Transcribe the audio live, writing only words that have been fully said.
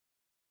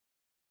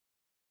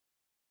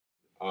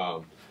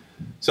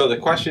So the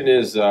question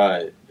is,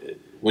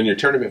 when you're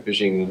tournament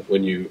fishing,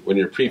 when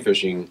you're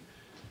pre-fishing,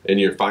 and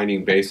you're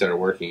finding baits that are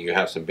working, you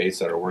have some baits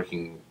that are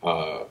working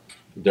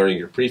during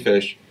your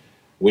pre-fish.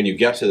 When you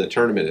get to the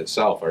tournament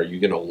itself, are you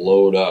going to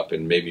load up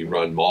and maybe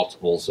run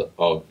multiples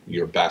of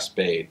your best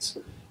baits,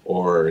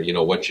 or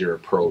what's your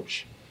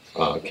approach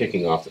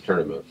kicking off the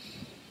tournament?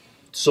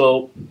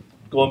 So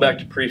going back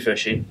to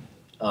pre-fishing,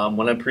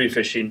 when I'm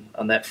pre-fishing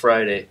on that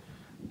Friday,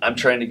 I'm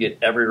trying to get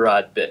every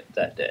rod bit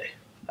that day.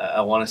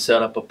 I want to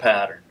set up a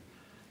pattern.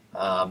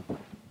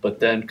 But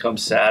then come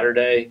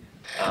Saturday,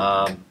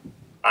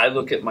 I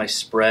look at my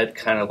spread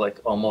kind of like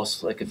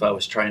almost like if I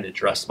was trying to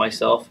dress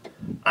myself.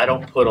 I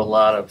don't put a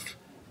lot of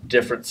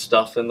different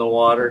stuff in the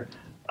water.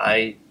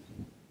 I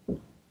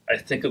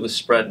think of the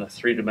spread in a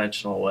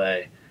three-dimensional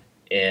way,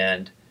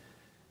 and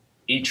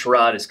each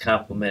rod is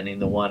complementing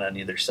the one on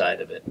either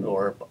side of it,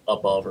 or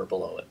above or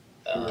below it.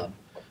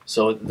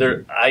 So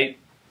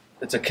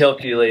it's a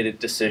calculated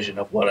decision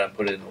of what I'm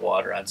putting in the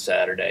water on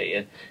Saturday,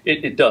 and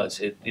it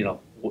does.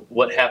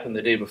 What happened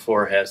the day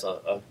before has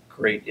a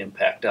great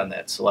impact on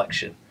that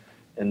selection.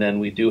 And then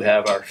we do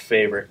have our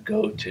favorite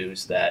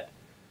go-tos that,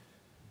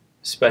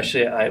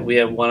 especially we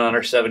have one on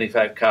our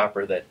 75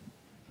 copper that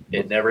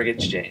it never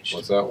gets changed.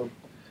 What's that one?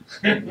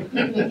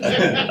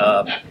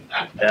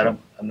 Adam,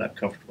 I'm not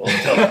comfortable. Good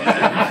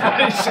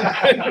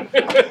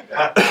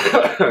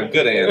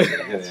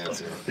answer. Good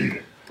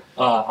answer.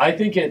 I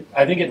think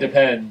it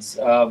depends.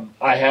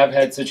 I have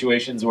had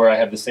situations where I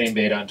have the same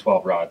bait on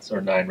 12 rods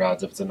or 9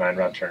 rods if it's a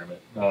 9-rod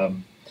tournament.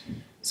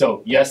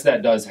 So yes,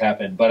 that does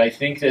happen, but I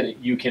think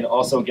that you can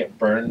also get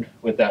burned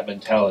with that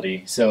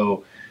mentality.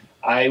 So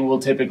I will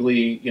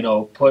typically,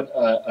 put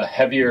a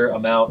heavier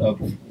amount of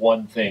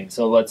one thing.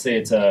 So let's say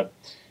it's I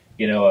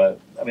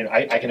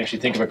can actually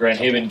think of a Grand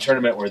Haven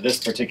tournament where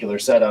this particular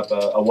setup,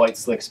 a white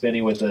slick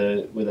spinny with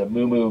a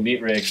moo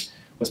meat rig,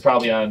 was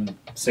probably on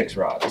 6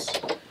 rods.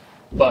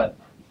 But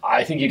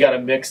I think you got to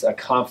mix a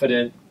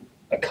confidence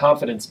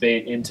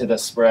bait into the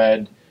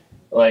spread.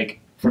 Like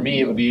for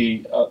me, it would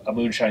be a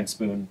moonshine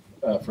spoon,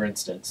 for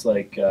instance,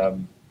 like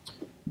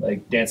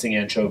dancing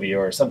anchovy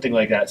or something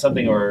like that.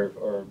 Something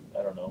or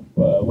I don't know,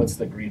 what's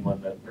the green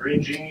one?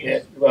 Green jeans. Yeah,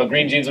 well,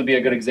 green jeans would be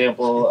a good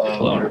example.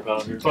 Flounder,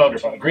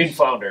 green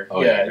flounder.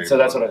 Oh, yeah, green so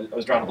that's flounder. what I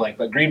was drawing a blank.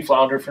 But green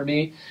flounder for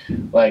me,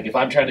 like if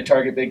I'm trying to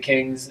target big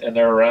kings and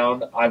they're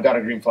around, I've got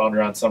a green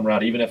flounder on some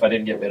rod, even if I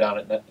didn't get bit on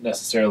it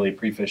necessarily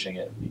pre-fishing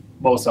it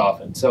most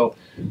often. So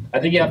I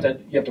think you have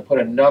to put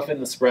enough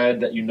in the spread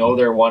that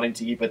they're wanting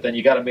to eat, but then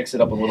you got to mix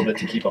it up a little bit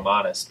to keep them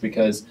honest,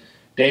 because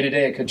day to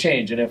day it could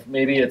change. And if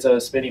maybe it's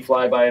a spinny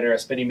fly bite or a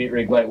spinny meat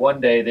rig bite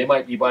one day, they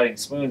might be biting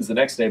spoons the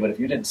next day, but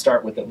if you didn't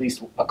start with at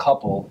least a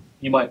couple,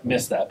 you might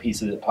miss that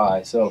piece of the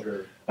pie. So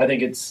sure. I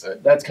think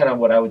that's kind of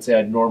what I would say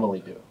I'd normally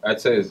do. I'd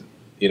say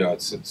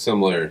it's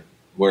similar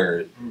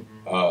where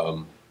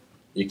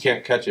you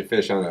can't catch a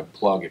fish on a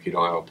plug if you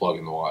don't have a plug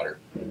in the water.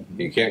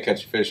 You can't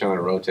catch a fish on a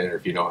rotator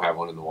if you don't have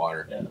one in the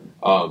water.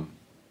 Yeah.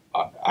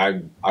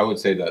 I would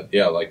say that,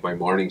 yeah, like my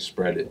morning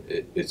spread,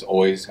 it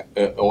always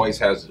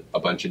has a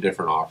bunch of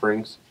different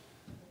offerings,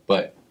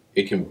 but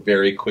it can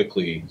very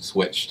quickly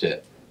switch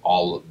to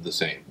all the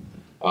same.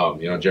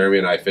 Jeremy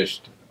and I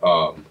fished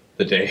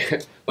the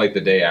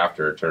day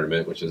after a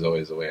tournament, which is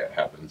always the way it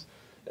happens.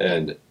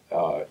 And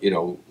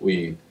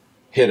we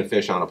hit a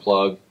fish on a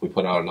plug, we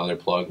put out another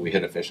plug, we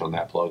hit a fish on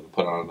that plug,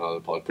 put on another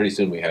plug. Pretty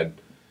soon we had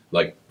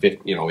we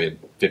had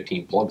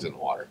 15 plugs in the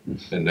water,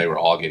 and they were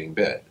all getting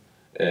bit.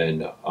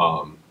 And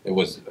it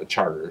was a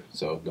charter,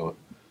 so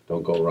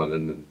don't go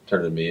running and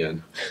turning me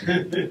in.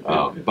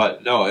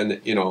 But no,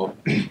 and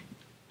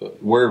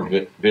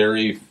we're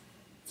very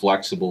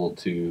flexible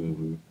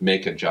to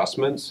make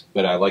adjustments,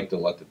 but I like to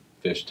let the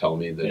fish tell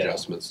me the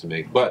adjustments to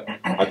make. But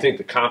I think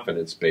the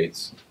confidence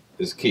baits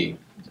is key.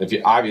 If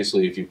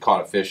you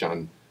caught a fish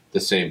on the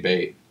same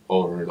bait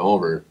over and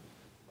over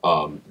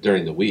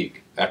during the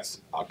week,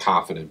 that's a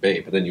confident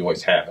bait. But then you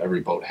always have, every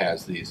boat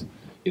has these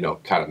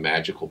kind of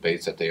magical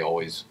baits that they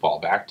always fall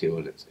back to,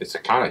 and it's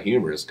kind of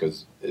humorous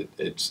because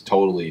it's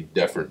totally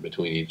different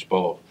between each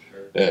boat.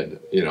 Sure. And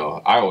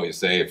I always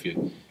say if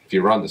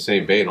you run the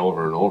same bait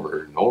over and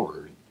over and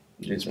over,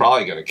 it's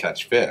probably going to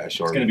catch fish,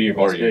 or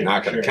you're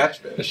not going to catch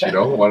fish.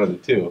 One of the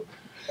two.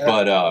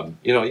 But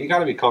you got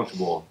to be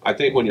comfortable. I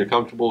think when you're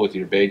comfortable with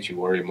your baits, you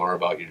worry more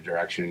about your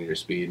direction and your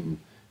speed, and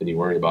you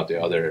worry about the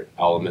other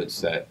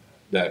elements that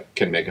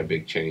can make a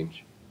big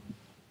change.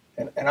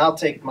 And I'll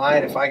take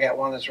mine. If I got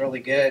one that's really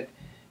good,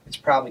 it's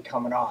probably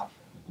coming off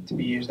to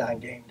be used on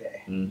game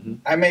day. Mm-hmm.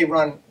 I may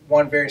run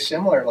one very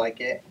similar like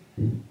it,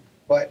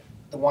 but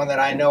the one that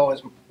I know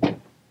is, it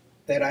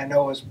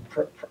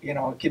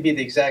could be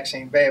the exact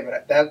same bait,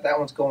 but that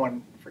one's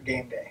going for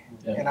game day.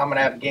 Yeah. And I'm going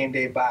to have a game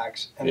day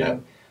box. And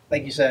then,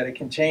 like you said, it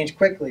can change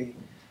quickly,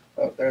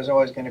 but there's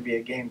always going to be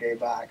a game day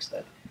box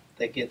that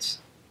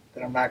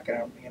I'm not going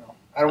to,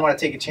 I don't want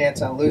to take a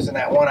chance on losing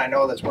that one I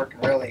know that's working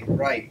really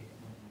right.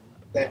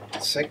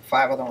 that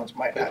 5 other ones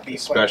might not be.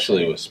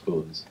 Especially with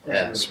spoons.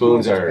 Yeah.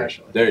 Spoons are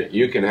especially. there.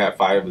 You can have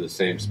 5 of the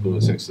same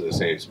spoon, 6 of the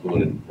same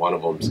spoon, and one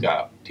of them's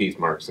got teeth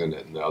marks in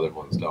it, and the other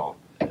ones don't.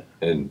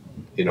 And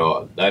you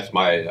know, that's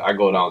my. I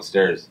go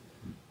downstairs.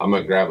 I'm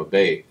gonna grab a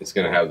bait. It's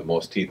gonna have the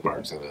most teeth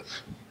marks in it,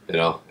 you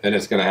know, and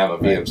it's gonna have a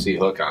VMC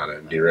hook on it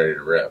and be ready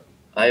to rip.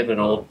 I have an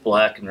old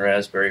black and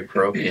raspberry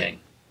Pro King.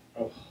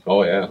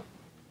 Oh yeah.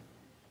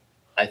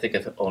 I think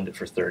I've owned it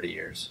for 30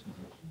 years,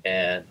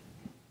 and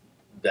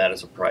that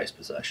is a prized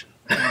possession.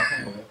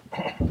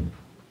 Better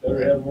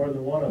have more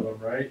than one of them,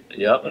 right?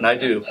 Yep, and I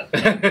do.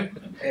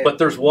 But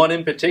there's one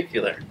in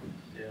particular,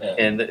 Yeah.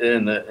 and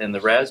the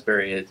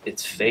raspberry,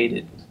 it's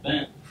faded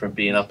from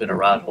being up in a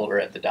rod holder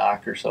at the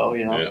dock or so,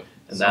 you know. Yeah.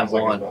 And that Sounds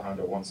like one, it's behind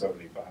a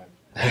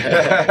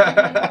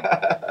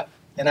 175.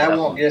 And I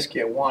won't just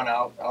get one.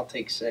 I'll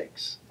take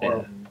 6. Or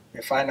Yeah.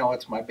 if I know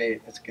it's my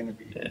bait, it's going to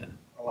be Yeah.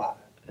 a lot.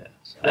 Yeah.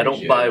 So I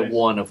don't buy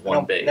one of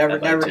one bait. I Never,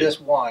 buy never 2.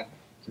 just one.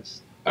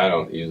 Just I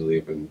don't usually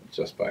even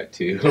just buy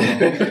 2.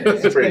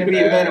 it's going to be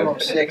a bad. minimum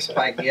 6 if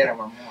I get them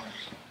or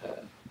more.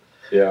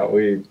 Yeah,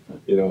 we,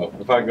 you know,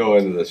 if I go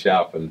into the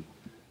shop and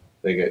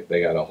they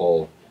got a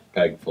whole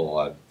peg full,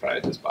 I'd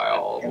probably just buy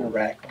all of In a them.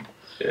 rack.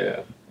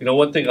 Yeah. You know,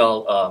 one thing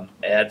I'll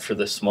add for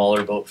the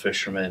smaller boat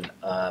fishermen,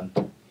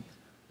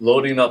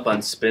 loading up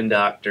on spin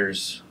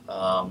doctors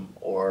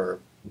or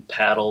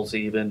paddles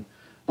even,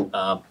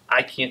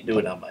 I can't do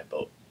it on my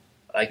boat.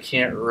 I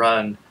can't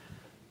run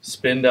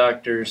spin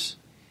doctors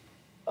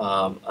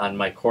on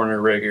my corner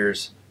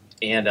riggers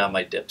and on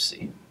my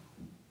dipsy.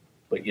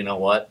 But you know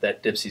what?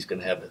 That dipsy's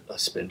going to have a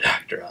spin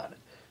doctor on it.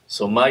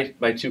 So my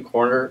 2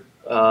 corner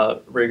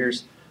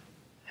riggers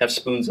have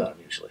spoons on them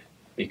usually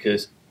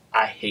because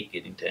I hate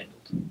getting tangled.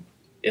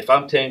 If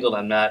I'm tangled,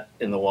 I'm not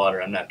in the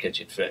water. I'm not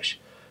catching fish.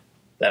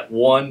 That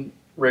one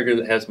rigger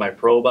that has my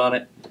probe on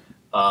it,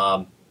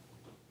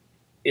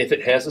 if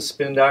it has a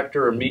spin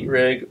doctor or meat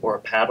rig or a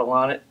paddle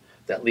on it,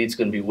 that lead's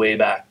going to be way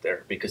back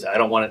there because I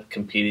don't want it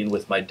competing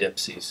with my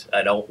dipsies.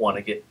 I don't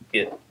want to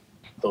get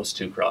those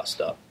 2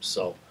 crossed up.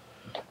 So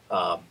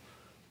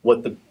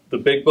what the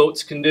big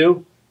boats can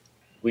do,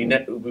 we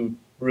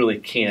really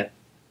can't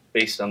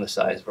based on the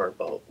size of our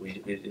boat.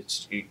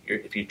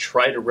 If you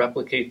try to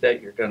replicate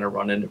that, you're going to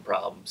run into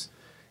problems.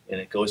 And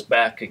it goes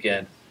back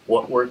again,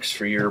 what works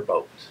for your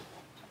boat?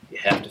 You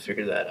have to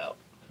figure that out.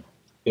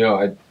 You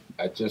know,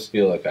 I just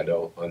feel like I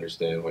don't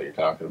understand what you're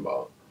talking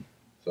about.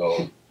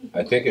 So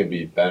I think it'd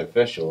be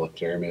beneficial if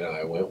Jeremy and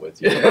I went with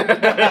you.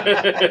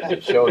 You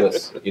showed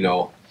us, you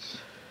know,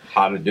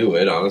 how to do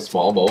it on a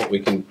small boat. We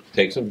can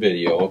take some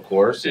video, of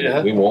course. And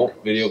Yeah. we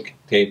won't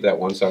videotape that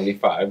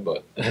 175,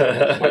 but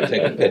might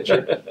take a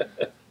picture.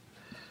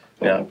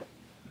 Yeah.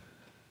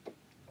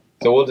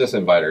 So we'll just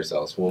invite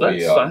ourselves.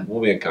 That's fine.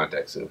 We'll be in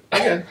contact soon.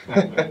 Okay.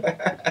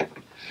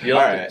 You'll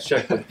All have right. to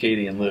check with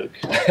Katie and Luke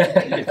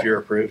if you're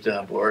approved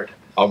on board.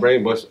 I'll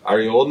bring Bush. Are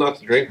you old enough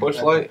to drink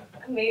Bush Light?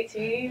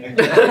 Matey.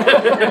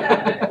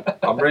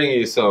 I'll bring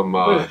you some.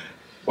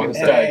 What was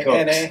NA. that?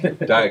 Diet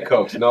Cokes. Diet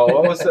Cokes. No,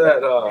 what was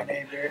that? NA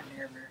beer,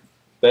 near beer.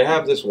 They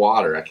have this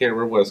water. I can't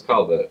remember what it's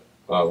called,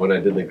 but when I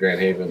did the Grand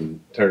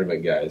Haven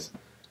tournament, guys,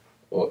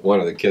 one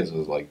of the kids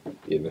was like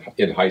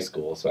in high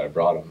school, so I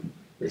brought him.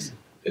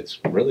 It's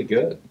really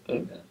good.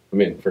 Okay. I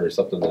mean, for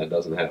something that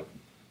doesn't have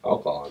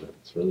alcohol in it,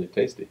 it's really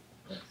tasty.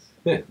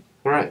 Yeah.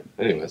 All right.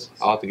 Anyways,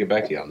 I'll have to get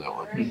back to you on that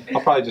one.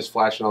 I'll probably just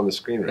flash it on the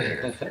screen right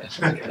here.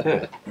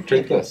 Yeah.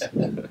 Drink this.